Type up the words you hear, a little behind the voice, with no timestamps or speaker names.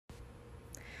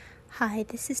Hi,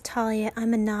 this is Talia.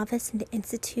 I'm a novice in the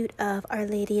Institute of Our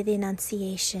Lady of the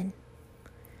Annunciation.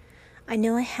 I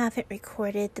know I haven't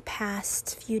recorded the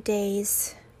past few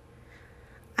days.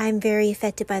 I'm very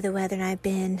affected by the weather and I've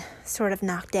been sort of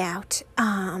knocked out.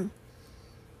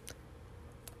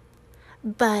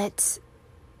 But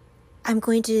I'm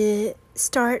going to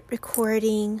start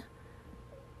recording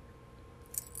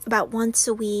about once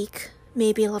a week,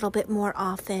 maybe a little bit more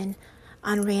often,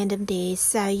 on random days,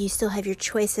 so you still have your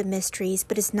choice of mysteries,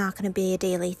 but it's not going to be a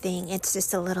daily thing. It's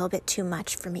just a little bit too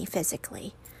much for me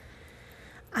physically.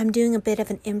 I'm doing a bit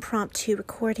of an impromptu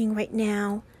recording right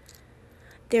now.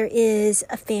 There is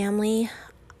a family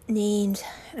named,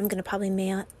 I'm going to probably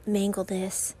mangle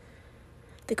this,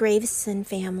 the Graveson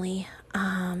family.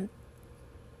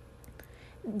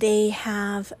 They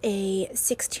have a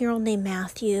 16-year-old named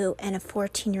Matthew and a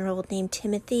 14-year-old named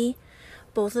Timothy.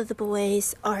 Both of the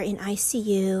boys are in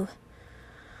ICU,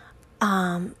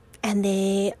 and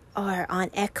they are on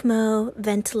ECMO,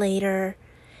 ventilator,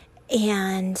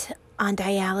 and on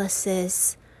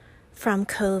dialysis from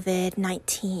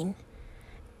COVID-19.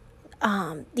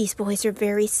 These boys are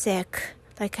very sick,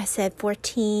 like I said,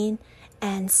 14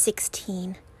 and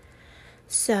 16.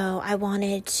 So I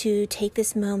wanted to take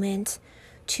this moment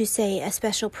to say a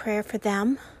special prayer for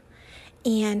them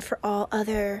and for all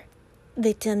other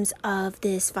victims of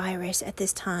this virus at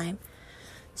this time.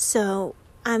 So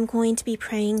I'm going to be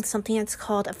praying something that's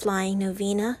called a flying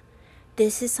novena.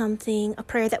 This is a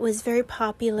prayer that was very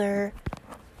popular,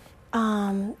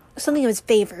 something that was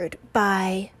favored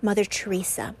by Mother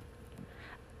Teresa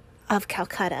of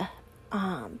Calcutta.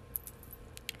 And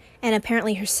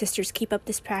apparently her sisters keep up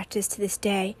this practice to this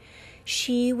day.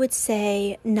 She would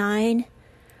say 9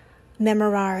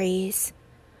 memoraries,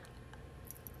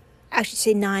 I should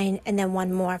say 9 and then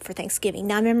 1 more for Thanksgiving.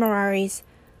 9 memoraries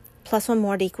plus 1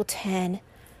 more to equal 10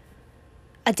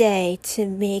 a day to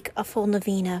make a full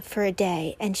novena for a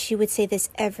day. And she would say this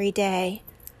every day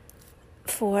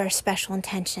for special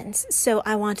intentions. So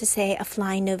I want to say a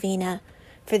flying novena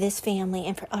for this family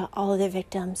and for all of the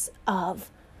victims of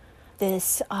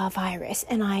this virus.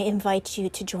 And I invite you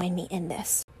to join me in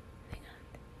this.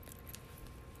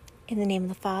 In the name of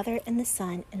the Father, and the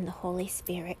Son, and the Holy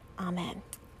Spirit. Amen.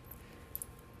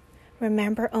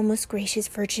 Remember, O most gracious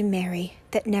Virgin Mary,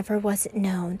 that never was it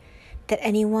known that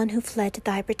anyone who fled to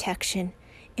thy protection,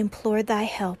 implored thy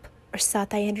help, or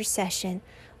sought thy intercession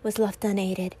was left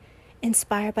unaided.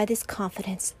 Inspired by this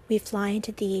confidence, we fly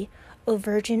unto thee, O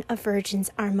Virgin of Virgins,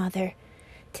 our Mother.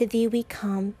 To thee we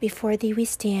come, before thee we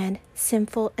stand,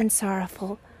 sinful and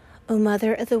sorrowful. O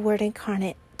Mother of the Word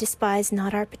incarnate, despise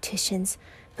not our petitions,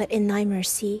 but in thy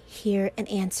mercy hear and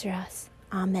answer us.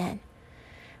 Amen.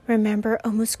 Remember,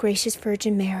 O most gracious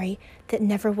Virgin Mary, that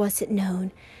never was it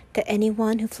known that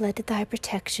anyone who fled to thy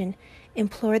protection,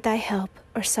 implored thy help,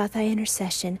 or sought thy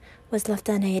intercession was left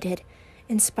unaided.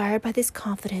 Inspired by this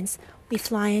confidence, we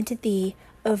fly unto thee,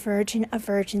 O Virgin of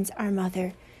Virgins, our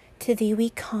Mother. To thee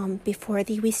we come, before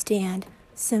thee we stand,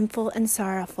 sinful and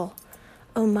sorrowful.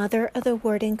 O Mother of the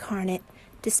Word incarnate,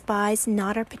 despise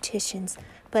not our petitions,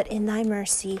 but in thy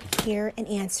mercy hear and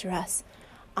answer us.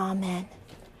 Amen.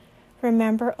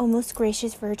 Remember, O most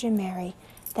gracious Virgin Mary,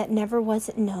 that never was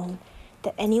it known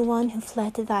that anyone who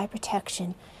fled to thy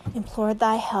protection, implored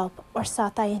thy help, or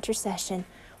sought thy intercession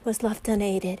was left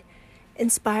unaided.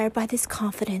 Inspired by this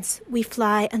confidence, we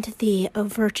fly unto thee, O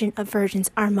Virgin of Virgins,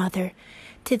 our Mother.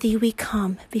 To thee we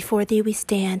come, before thee we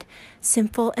stand,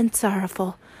 sinful and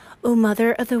sorrowful. O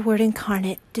Mother of the Word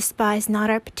incarnate, despise not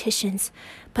our petitions,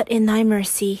 but in thy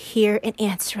mercy hear and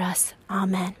answer us.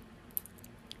 Amen.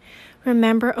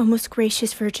 Remember, O most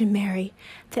gracious Virgin Mary,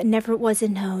 that never was it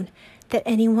known that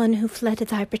anyone who fled to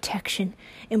thy protection,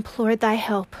 implored thy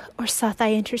help, or sought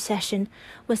thy intercession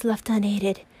was left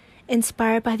unaided.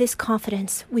 Inspired by this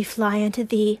confidence, we fly unto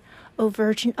thee, O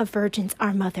Virgin of Virgins,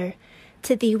 our Mother.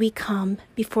 To thee we come,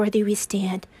 before thee we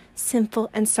stand, sinful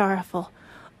and sorrowful.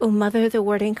 O Mother of the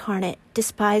Word incarnate,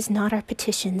 despise not our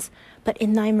petitions, but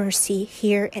in thy mercy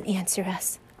hear and answer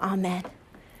us. Amen.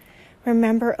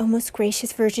 Remember, O most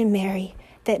gracious Virgin Mary,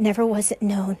 that never was it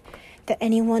known that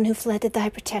anyone who fled to thy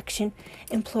protection,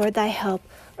 implored thy help,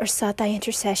 or sought thy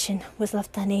intercession was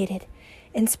left unaided.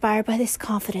 Inspired by this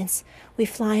confidence, we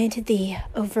fly unto thee,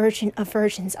 O Virgin of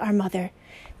Virgins, our Mother.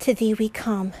 To thee we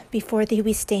come, before thee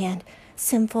we stand,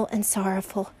 sinful and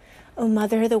sorrowful. O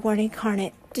Mother of the Word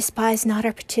incarnate, despise not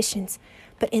our petitions,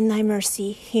 but in thy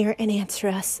mercy hear and answer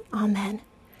us. Amen.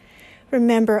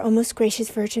 Remember, O most gracious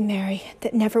Virgin Mary,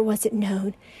 that never was it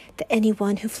known that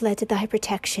anyone who fled to thy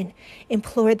protection,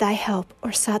 implored thy help,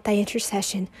 or sought thy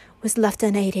intercession was left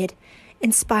unaided.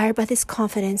 Inspired by this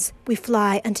confidence, we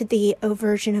fly unto thee, O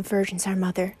Virgin of Virgins, our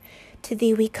Mother. To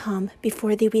thee we come,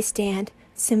 before thee we stand,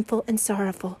 sinful and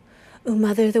sorrowful. O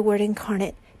Mother of the Word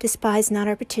incarnate, despise not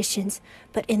our petitions,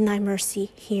 but in thy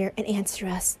mercy hear and answer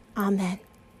us. Amen.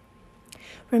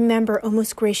 Remember, O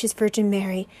most gracious Virgin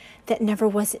Mary, that never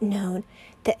was it known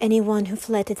that anyone who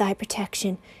fled to thy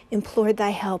protection, implored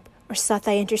thy help, or sought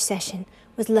thy intercession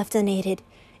was left unaided.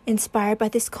 Inspired by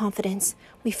this confidence,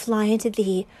 we fly unto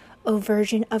thee, O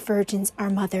Virgin of Virgins,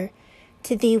 our Mother.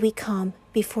 To thee we come,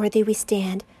 before thee we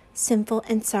stand, sinful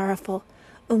and sorrowful.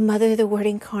 O Mother of the Word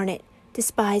incarnate,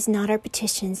 despise not our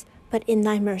petitions, but in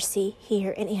thy mercy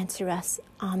hear and answer us.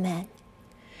 Amen.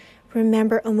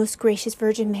 Remember, O most gracious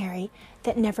Virgin Mary,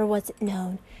 that never was it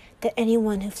known that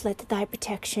anyone who fled to thy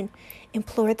protection,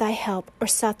 implored thy help, or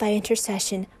sought thy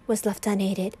intercession was left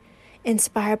unaided.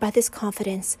 Inspired by this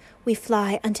confidence, we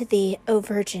fly unto thee, O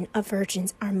Virgin of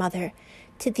Virgins, our Mother.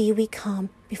 To thee we come,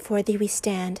 before thee we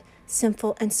stand,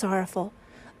 sinful and sorrowful.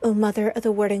 O Mother of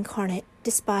the Word incarnate,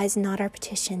 despise not our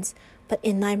petitions, but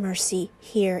in thy mercy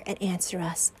hear and answer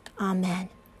us. Amen.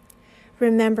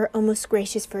 Remember, O most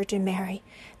gracious Virgin Mary,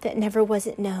 that never was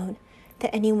it known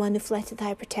that anyone who fled to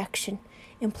thy protection,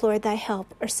 implored thy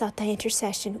help, or sought thy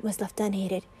intercession was left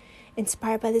unaided.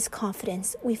 Inspired by this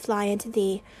confidence, we fly unto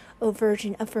thee, O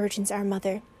Virgin of Virgins, our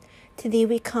Mother. To thee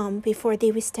we come, before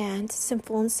thee we stand,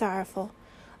 sinful and sorrowful.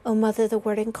 O Mother of the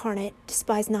Word incarnate,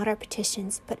 despise not our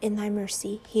petitions, but in thy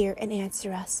mercy hear and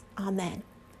answer us. Amen.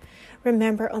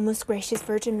 Remember, O most gracious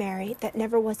Virgin Mary, that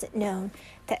never was it known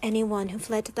that anyone who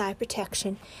fled to thy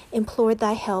protection, implored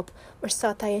thy help, or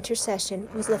sought thy intercession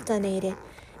was left unaided.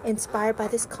 Inspired by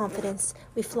this confidence,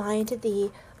 we fly unto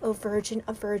thee, O Virgin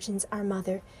of Virgins, our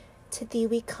Mother. To thee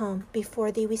we come,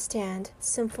 before thee we stand,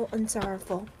 sinful and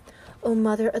sorrowful. O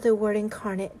Mother of the Word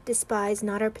incarnate, despise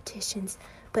not our petitions,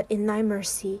 but in thy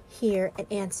mercy hear and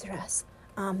answer us.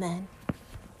 Amen.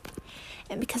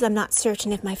 And because I'm not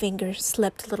certain if my finger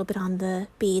slipped a little bit on the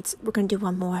beads, we're going to do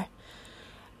one more.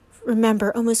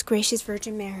 Remember, O most gracious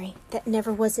Virgin Mary, that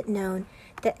never was it known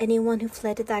that anyone who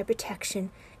fled to thy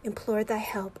protection, implored thy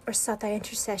help, or sought thy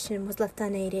intercession was left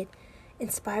unaided.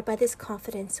 Inspired by this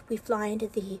confidence, we fly unto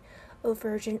thee, O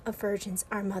Virgin of Virgins,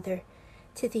 our Mother.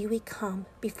 To thee we come,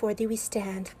 before thee we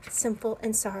stand, sinful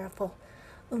and sorrowful.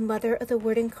 O Mother of the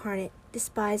Word incarnate,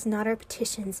 despise not our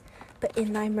petitions, but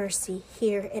in thy mercy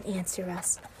hear and answer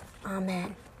us.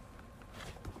 Amen.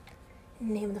 In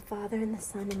the name of the Father, and the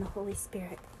Son, and the Holy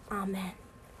Spirit. Amen.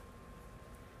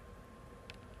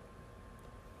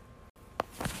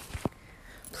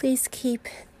 Please keep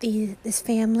this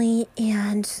family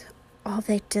and all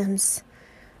victims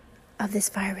of this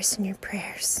virus in your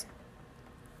prayers.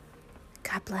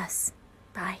 God bless.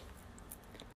 Bye.